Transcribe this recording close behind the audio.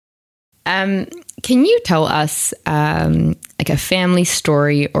Can you tell us like a family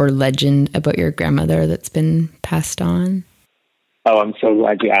story or legend about your grandmother that's been passed on? Oh, I'm so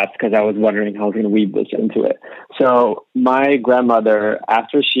glad you asked, because I was wondering how I was going to weave this into it. So my grandmother,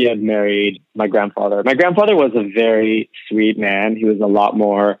 after she had married my grandfather was a very sweet man. He was a lot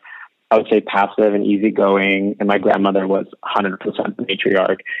more, I would say, passive and easygoing. And my grandmother was 100% the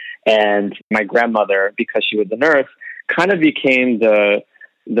matriarch. And my grandmother, because she was a nurse, kind of became the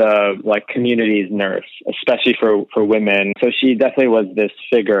like community's nurse, especially for women. So she definitely was this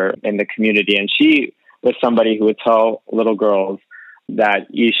figure in the community. And she was somebody who would tell little girls that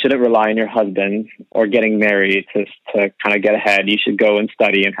you shouldn't rely on your husband or getting married to kind of get ahead. You should go and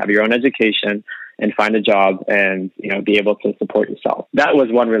study and have your own education and find a job and, be able to support yourself. That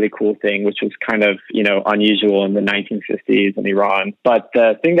was one really cool thing, which was kind of, unusual in the 1950s in Iran. But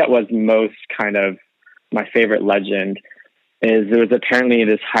the thing that was most kind of my favorite legend is there was apparently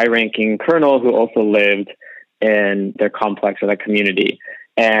this high-ranking colonel who also lived in their complex or that community.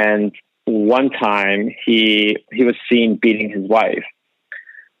 And one time he was seen beating his wife.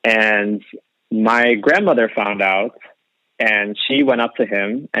 And my grandmother found out, and she went up to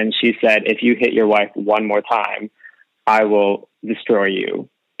him and she said, "If you hit your wife one more time, I will destroy you."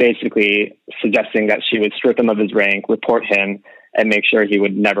 Basically suggesting that she would strip him of his rank, report him, and make sure he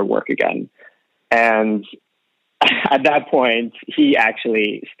would never work again. And at that point, he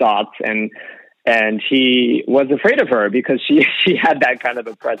actually stopped and he was afraid of her because she had that kind of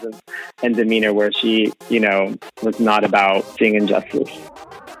a presence and demeanor where she, was not about seeing injustice.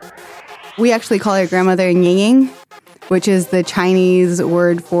 We actually call her grandmother Nying, which is the Chinese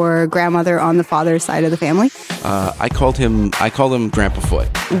word for grandmother on the father's side of the family. I call them Grandpa Foot.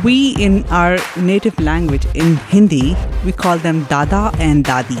 We, in our native language, in Hindi, we call them Dada and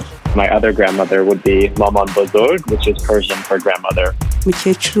Dadi. My other grandmother would be Maman Bozorg, which is Persian for grandmother.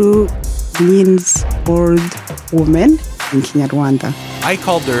 Mukechru means old woman in Kinyarwanda. I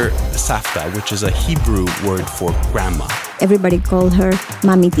called her Safta, which is a Hebrew word for grandma. Everybody called her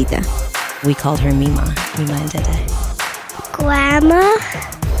Mami Tita. We called her Mima and Dede. Grandma.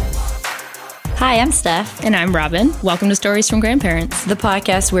 Hi, I'm Steph. And I'm Robin. Welcome to Stories from Grandparents, the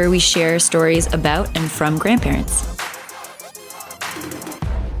podcast where we share stories about and from grandparents.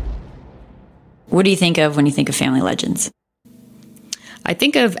 What do you think of when you think of family legends? I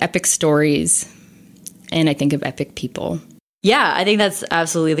think of epic stories, and I think of epic people. Yeah, I think that's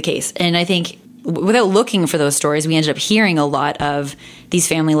absolutely the case. And I think without looking for those stories, we ended up hearing a lot of these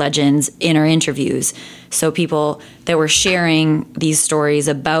family legends in our interviews. So people that were sharing these stories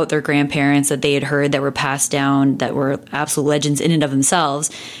about their grandparents that they had heard that were passed down, that were absolute legends in and of themselves.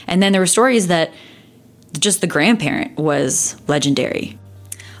 And then there were stories that just the grandparent was legendary.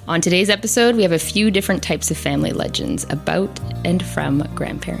 On today's episode, we have a few different types of family legends about and from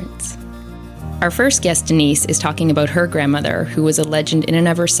grandparents. Our first guest, Denise, is talking about her grandmother, who was a legend in and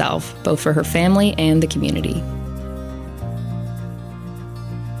of herself, both for her family and the community.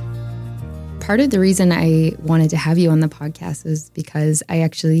 Part of the reason I wanted to have you on the podcast is because I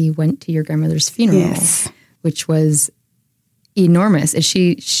actually went to your grandmother's funeral, which was enormous.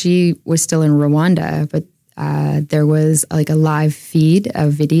 She was still in Rwanda, but there was like a live feed, a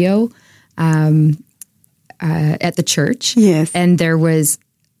video at the church. Yes. And there was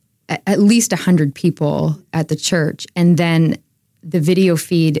at least 100 people at the church. And then the video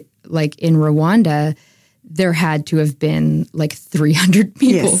feed, like in Rwanda, there had to have been like 300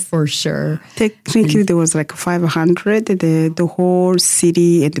 people for sure. Technically, there was like 500. The whole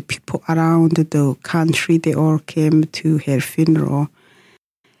city and the people around the country, they all came to her funeral.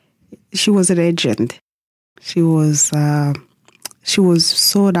 She was a legend. She was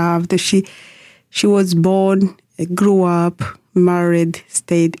so loved. She was born, grew up, married,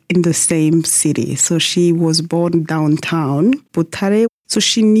 stayed in the same city. So she was born downtown, Butare. So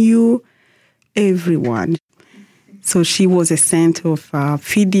she knew everyone. So she was a center of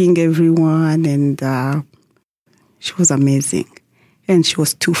feeding everyone, and she was amazing. And she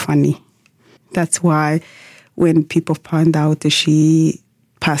was too funny. That's why when people found out that she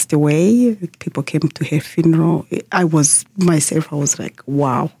passed away, people came to her funeral. I was like,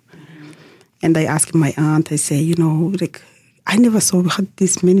 wow. And I asked my aunt, I say, I never saw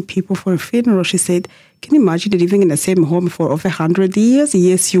this many people for a funeral. She said, can you imagine living in the same home for over 100 years?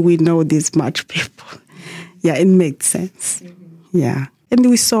 Yes, you will know this much people. Yeah, it made sense. Mm-hmm. Yeah. And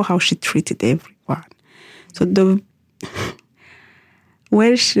we saw how she treated everyone. So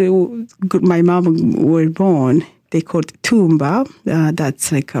where my mom were born, they called Tumba.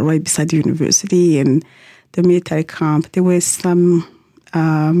 That's like right beside the university and the military camp. There were some,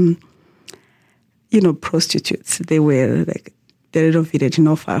 prostitutes. They were like the little village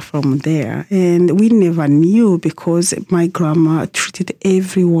not far from there. And we never knew because my grandma treated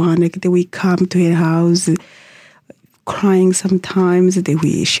everyone. Like they would come to her house crying sometimes.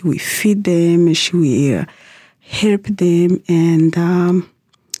 She would feed them, she would help them. And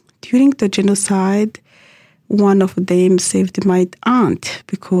during the genocide, one of them saved my aunt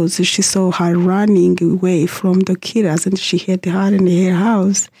because she saw her running away from the killers and she had her in her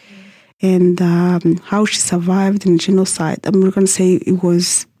house. And how she survived in genocide, I'm not going to say it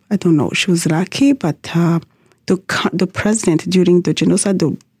was, I don't know, she was lucky, but the president during the genocide,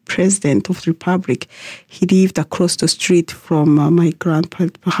 the president of the republic, he lived across the street from my grandpa's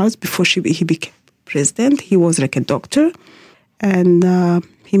house before he became president. He was like a doctor. And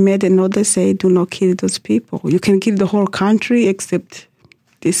he made an order say, do not kill those people. You can kill the whole country except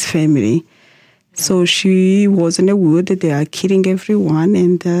this family. So she was in the wood. They are killing everyone.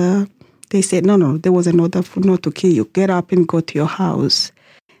 And they said, no, there was an order not to kill you. Get up and go to your house.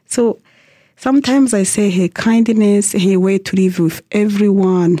 So sometimes I say her kindness, her way to live with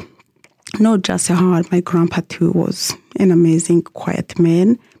everyone, not just her. My grandpa too was an amazing, quiet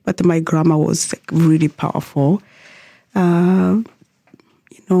man, but my grandma was really powerful.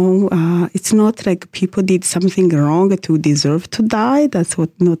 It's not like people did something wrong to deserve to die. That's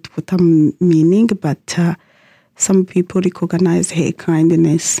not what I'm meaning, but some people recognize her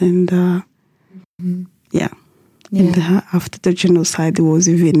kindness, and yeah. And after the genocide, it was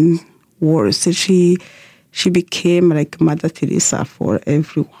even worse. She became like Mother Teresa for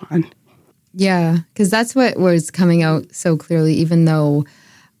everyone. Yeah, because that's what was coming out so clearly, even though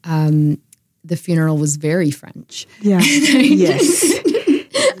the funeral was very French. Yeah. Yes.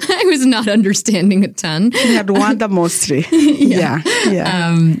 I was not understanding a ton. Yeah, Rwanda mostly. Yeah.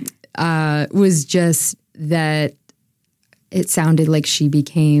 Was just that it sounded like she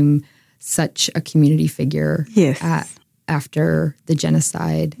became such a community figure after the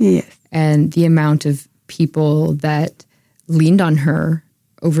genocide. Yes. And the amount of people that leaned on her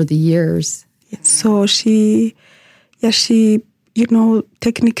over the years. Yes. So she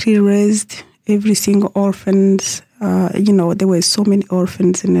technically raised every single orphans. There were so many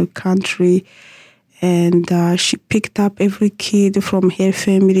orphans in the country. And she picked up every kid from her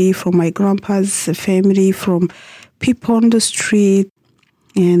family, from my grandpa's family, from people on the street.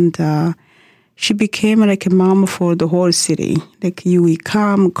 And she became like a mom for the whole city. Like you will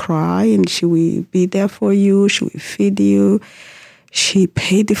come, cry, and she will be there for you. She will feed you. She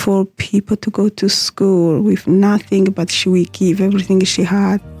paid for people to go to school with nothing, but she will give everything she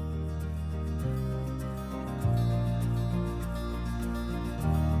had.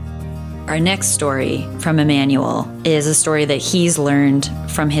 Our next story from Emmanuel is a story that he's learned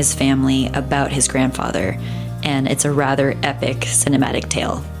from his family about his grandfather, and it's a rather epic cinematic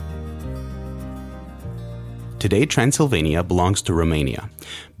tale. Today, Transylvania belongs to Romania,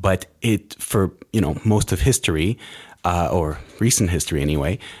 but for most of history, or recent history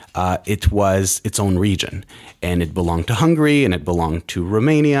anyway, it was its own region, and it belonged to Hungary, and it belonged to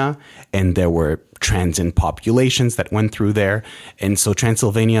Romania, and there were transient populations that went through there, and so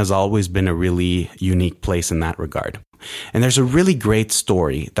Transylvania has always been a really unique place in that regard. And there's a really great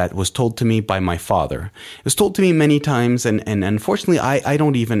story that was told to me by my father. It was told to me many times, and unfortunately, I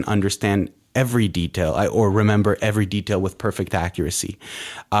don't even understand every detail or remember every detail with perfect accuracy.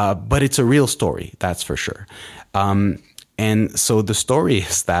 But it's a real story, that's for sure. And so the story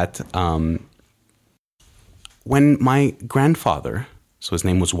is that when my grandfather, so his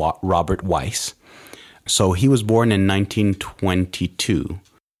name was Robert Weiss, so he was born in 1922.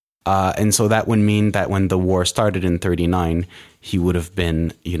 And so that would mean that when the war started in 1939, he would have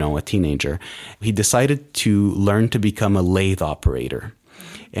been, a teenager. He decided to learn to become a lathe operator.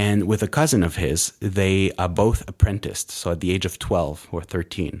 And with a cousin of his, they both apprenticed, so at the age of 12 or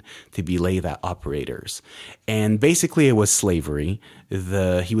 13, to be lathe operators. And basically it was slavery.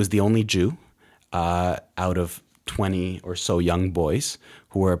 He was the only Jew out of 20 or so young boys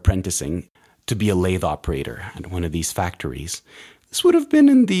who were apprenticing to be a lathe operator at one of these factories. This would have been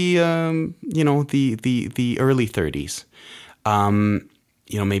in the early 30s.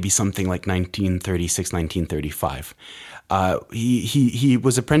 Maybe something like 1936, 1935. He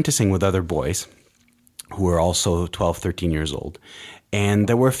was apprenticing with other boys who were also 12, 13 years old. And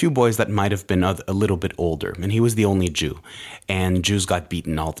there were a few boys that might have been a little bit older. And he was the only Jew. And Jews got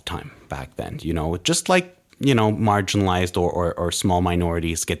beaten all the time back then, just like, marginalized or small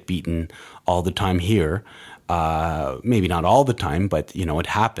minorities get beaten all the time here. maybe not all the time, but, it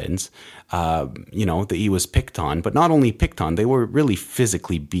happens, that he was picked on. But not only picked on, they were really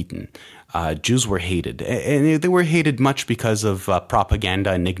physically beaten. Jews were hated, and they were hated much because of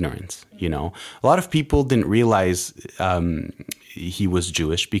propaganda and ignorance. A lot of people didn't realize he was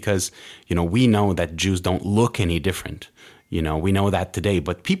Jewish because, we know that Jews don't look any different. We know that today,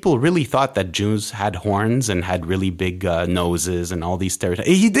 but people really thought that Jews had horns and had really big noses and all these stereotypes.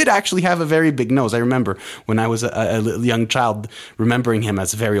 He did actually have a very big nose. I remember when I was a young child remembering him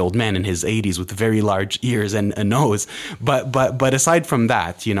as a very old man in his 80s with very large ears and a nose. But aside from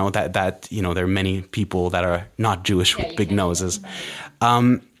that, there are many people that are not Jewish with big noses.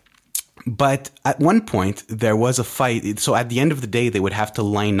 But at one point there was a fight. So at the end of the day, they would have to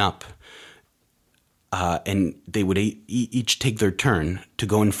line up. And they would each take their turn to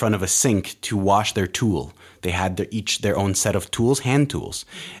go in front of a sink to wash their tool. They had each their own set of tools, hand tools.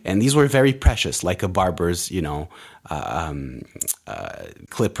 And these were very precious, like a barber's,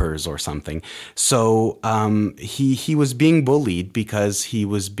 clippers or something. So he was being bullied because he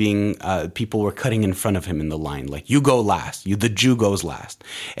was people were cutting in front of him in the line. Like, you go last. The Jew goes last.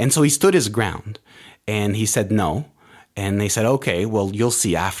 And so he stood his ground. And he said no. And they said, okay, well, you'll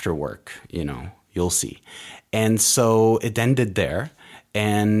see after work, You'll see. And so it ended there.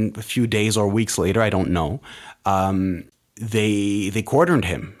 And a few days or weeks later, I don't know, they cornered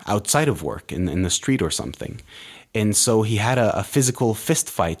him outside of work in the street or something. And so he had a physical fist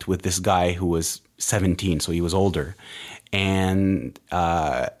fight with this guy who was 17, so he was older. And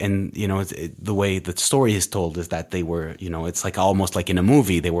the way the story is told is that they were, it's like almost like in a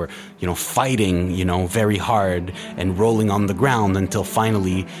movie. They were, fighting, very hard and rolling on the ground until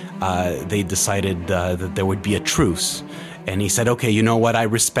finally they decided that there would be a truce. And he said, okay, you know what? I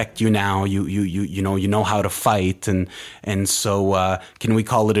respect you now. You know how to fight. And so can we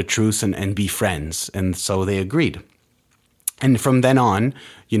call it a truce and be friends? And so they agreed. And from then on,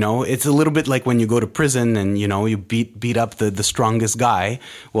 it's a little bit like when you go to prison and, you beat up the strongest guy.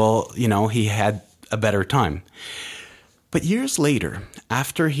 Well, he had a better time. But years later,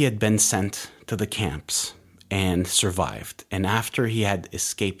 after he had been sent to the camps and survived, and after he had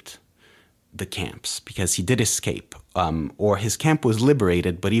escaped the camps, because he did escape, or his camp was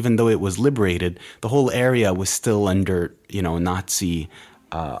liberated, but even though it was liberated, the whole area was still under, Nazi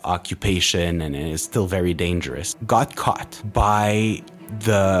occupation, and it is still very dangerous, got caught by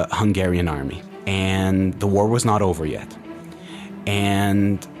the Hungarian army. And the war was not over yet.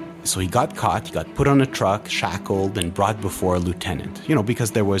 And so he got caught, he got put on a truck, shackled, and brought before a lieutenant,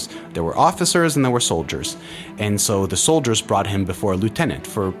 because there were officers and there were soldiers. And so the soldiers brought him before a lieutenant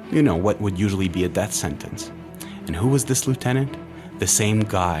for, what would usually be a death sentence. And who was this lieutenant? The same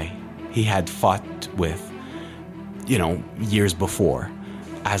guy he had fought with, years before,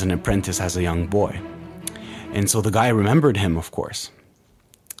 as an apprentice, as a young boy. And so the guy remembered him, of course.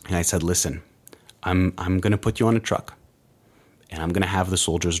 And I said, listen, I'm going to put you on a truck, and I'm going to have the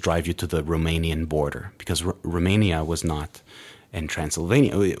soldiers drive you to the Romanian border, because Romania was not, and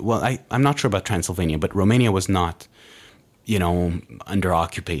Transylvania, well, I'm not sure about Transylvania, but Romania was not, under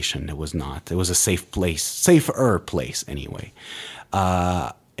occupation. It was not. It was a safer place anyway.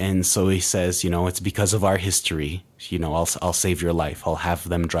 And so he says, it's because of our history, I'll save your life. I'll have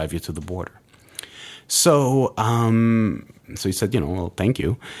them drive you to the border. So he said, well, thank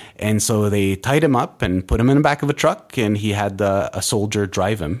you. And so they tied him up and put him in the back of a truck, and he had a soldier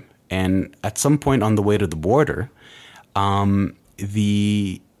drive him. And at some point on the way to the border, my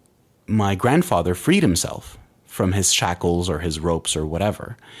grandfather freed himself from his shackles or his ropes or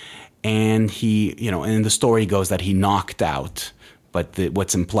whatever. And he, and the story goes that he knocked out, but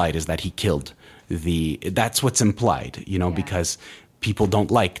what's implied is that he killed that's what's implied, because people don't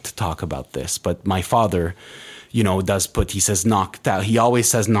like to talk about this. But my father, he says knocked out. He always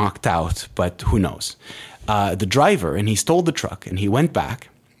says knocked out, but who knows? The driver, and he stole the truck, and he went back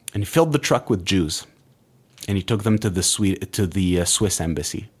and he filled the truck with Jews, and he took them to the Swiss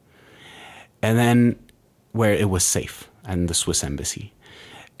embassy. And then where it was safe, and the Swiss embassy.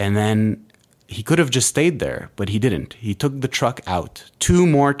 And then he could have just stayed there, but he didn't. He took the truck out 2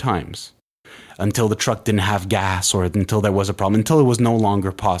 more times until the truck didn't have gas, or until there was a problem, until it was no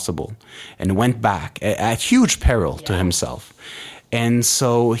longer possible, and went back at huge peril to himself. And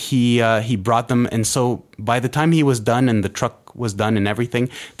so he brought them. And so by the time he was done and the truck was done and everything,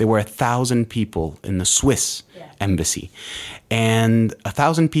 there were 1,000 people in the Swiss embassy, and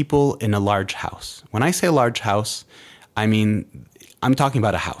 1,000 people in a large house. When I say a large house, I mean, I'm talking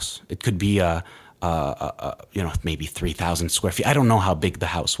about a house. It could be a maybe 3,000 square feet. I don't know how big the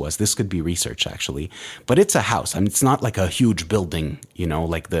house was. This could be research, actually. But it's a house. I mean, it's not like a huge building,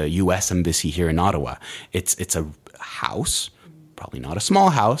 like the U.S. Embassy here in Ottawa. It's a house, probably not a small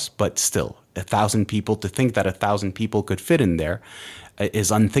house, but still 1,000 people. To think that 1,000 people could fit in there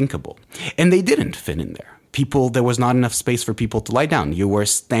is unthinkable. And they didn't fit in there. There was not enough space for people to lie down. You were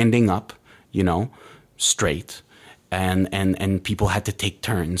standing up, straight. And people had to take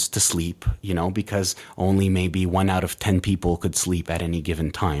turns to sleep, because only maybe 1 out of 10 people could sleep at any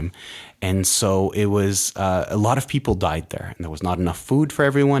given time. And so it was, a lot of people died there, and there was not enough food for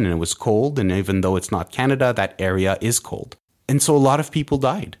everyone, and it was cold. And even though it's not Canada, that area is cold. And so a lot of people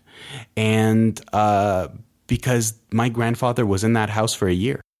died. And because my grandfather was in that house for a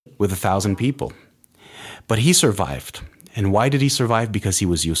year with 1,000 people. But he survived. And why did he survive? Because he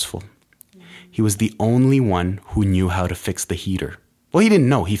was useful. He was the only one who knew how to fix the heater. Well, he didn't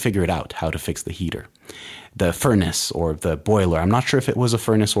know. He figured out how to fix the heater. The furnace or the boiler. I'm not sure if it was a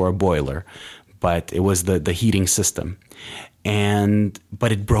furnace or a boiler, but it was the heating system.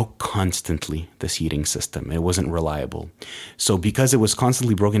 But it broke constantly, this heating system. It wasn't reliable. So because it was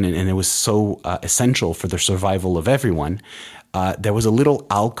constantly broken and it was so essential for the survival of everyone, there was a little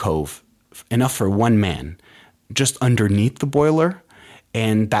alcove, enough for one man, just underneath the boiler.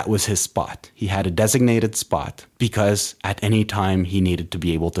 And that was his spot. He had a designated spot because at any time he needed to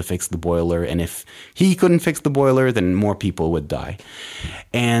be able to fix the boiler. And if he couldn't fix the boiler, then more people would die.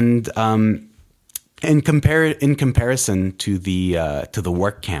 And in comparison to the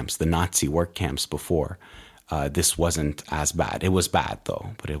work camps, the Nazi work camps before, this wasn't as bad. It was bad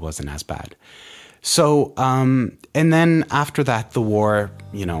though, but it wasn't as bad. So, and then after that, the war,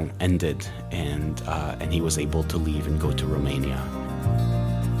 ended, and he was able to leave and go to Romania.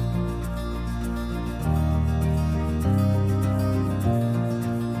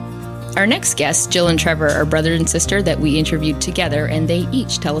 Our next guests, Jill and Trevor, are brother and sister that we interviewed together, and they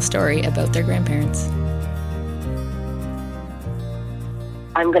each tell a story about their grandparents.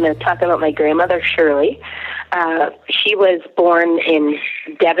 I'm going to talk about my grandmother, Shirley. She was born in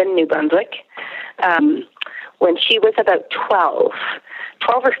Devon, New Brunswick, when she was about 12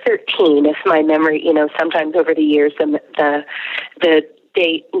 or 13, if my memory, sometimes over the years the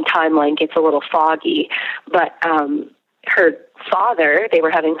date and timeline gets a little foggy. But her father, they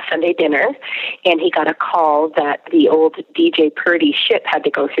were having Sunday dinner, and he got a call that the old DJ Purdy ship had to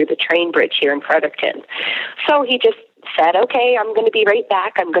go through the train bridge here in Fredericton. So he just said, okay, I'm going to be right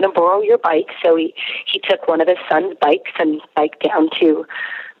back. I'm going to borrow your bike. So he took one of his son's bikes and biked down to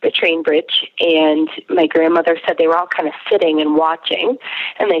the train bridge. And my grandmother said they were all kind of sitting and watching,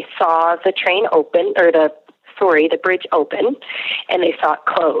 and they saw the train open, the bridge open, and they saw it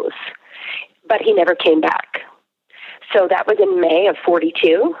close. But he never came back. So that was in May of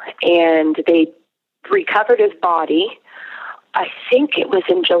 42, and they recovered his body. I think it was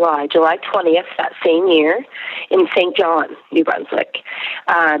in July 20th that same year in St. John, New Brunswick,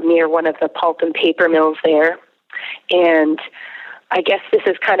 near one of the pulp and paper mills there. And I guess this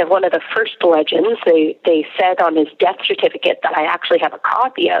is kind of one of the first legends. They said on his death certificate that I actually have a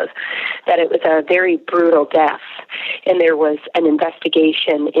copy of, that it was a very brutal death, and there was an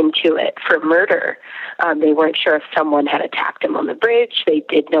investigation into it for murder. They weren't sure if someone had attacked him on the bridge. They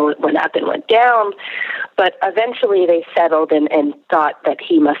did know it went up and went down, but eventually they settled and thought that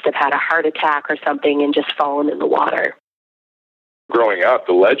he must have had a heart attack or something and just fallen in the water. Growing up,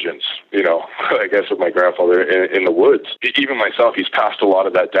 the legends, I guess of my grandfather in the woods. Even myself, he's passed a lot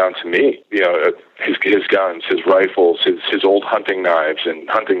of that down to me. His guns, his rifles, his old hunting knives and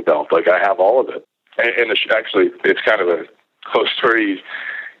hunting belt. Like, I have all of it. And actually, it's kind of a close story.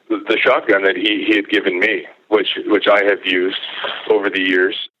 The shotgun that he had given me, which I have used over the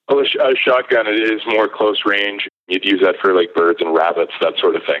years. Well, a shotgun, it is more close range. You'd use that for like birds and rabbits, that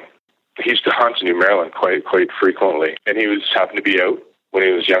sort of thing. He used to hunt in New Maryland quite frequently, and he happened to be out when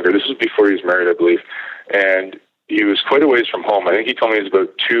he was younger. This was before he was married, I believe, and he was quite a ways from home. I think he told me he was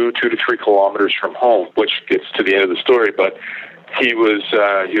about 2 to 3 kilometers from home, which gets to the end of the story. But he was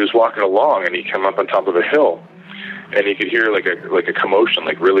walking along, and he came up on top of a hill, and he could hear like a commotion,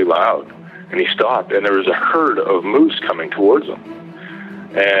 like really loud, and he stopped, and there was a herd of moose coming towards him,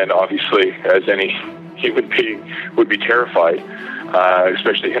 and obviously, as any human being would be terrified.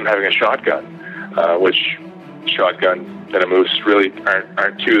 Especially him having a shotgun, which shotgun and a moose really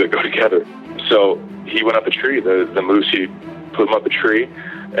aren't two that go together. So he went up a tree. The moose, he put him up a tree,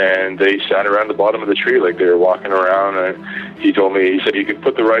 and they sat around the bottom of the tree like they were walking around. And he said you could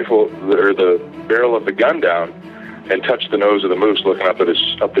put the rifle or the barrel of the gun down and touch the nose of the moose looking up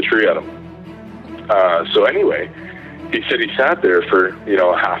the tree at him. So anyway, he said he sat there for,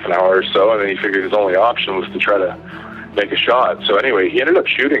 a half an hour or so, and then he figured his only option was to try to make a shot. So anyway, he ended up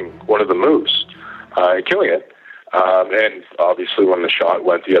shooting one of the moose and killing it. And obviously when the shot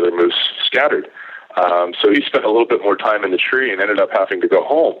went, the other moose scattered. So he spent a little bit more time in the tree and ended up having to go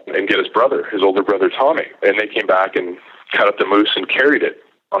home and get his older brother, Tommy. And they came back and cut up the moose and carried it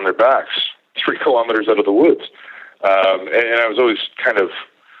on their backs 3 kilometers out of the woods. And I was always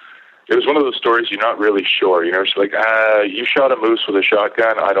it was one of those stories you're not really sure. It's like, you shot a moose with a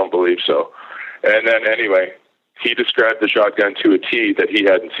shotgun? I don't believe so. And then anyway, he described the shotgun to a T that he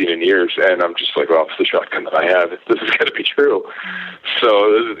hadn't seen in years. And I'm just like, well, it's the shotgun that I have. This is going to be true.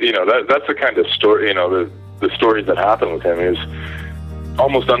 So, that's the kind of story, the stories that happened with him is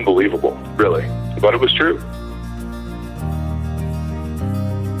almost unbelievable, really. But it was true.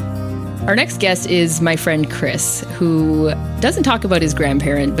 Our next guest is my friend Chris, who doesn't talk about his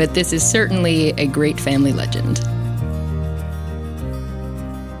grandparent, but this is certainly a great family legend.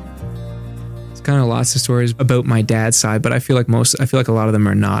 It's kind of lots of stories about my dad's side, but I feel like a lot of them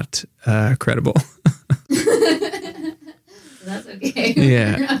are not credible. That's okay.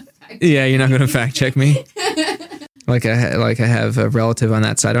 Yeah. Yeah, you're not going to fact check me. Like I have a relative on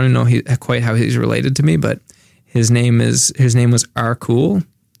that side. I don't know quite how he's related to me, but his name was Arcool.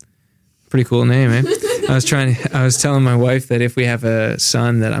 Pretty cool name, eh? I was telling my wife that if we have a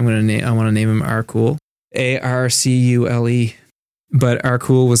son that I want to name him Arcool. Arcule. But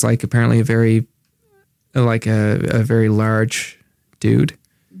Arcool was apparently a very large dude.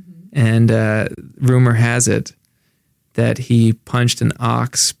 Mm-hmm. And rumor has it that he punched an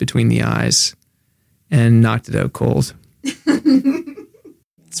ox between the eyes and knocked it out cold.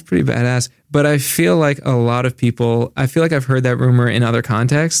 It's pretty badass. But I feel like a lot of people, I've heard that rumor in other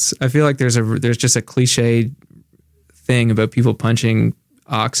contexts. I feel like there's just a cliche thing about people punching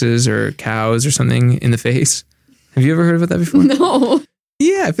oxes or cows or something in the face. Have you ever heard about that before? No.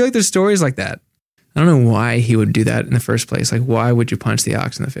 Yeah, I feel like there's stories like that. I don't know why he would do that in the first place. Like, why would you punch the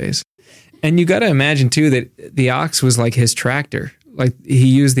ox in the face? And you got to imagine, too, that the ox was like his tractor. Like, he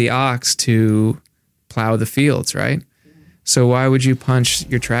used the ox to plow the fields, right? So why would you punch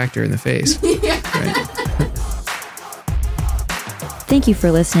your tractor in the face? Right? Thank you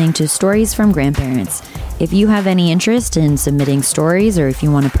for listening to Stories from Grandparents. If you have any interest in submitting stories or if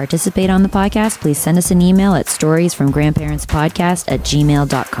you want to participate on the podcast, please send us an email at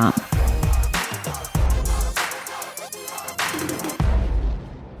storiesfromgrandparentspodcast@gmail.com.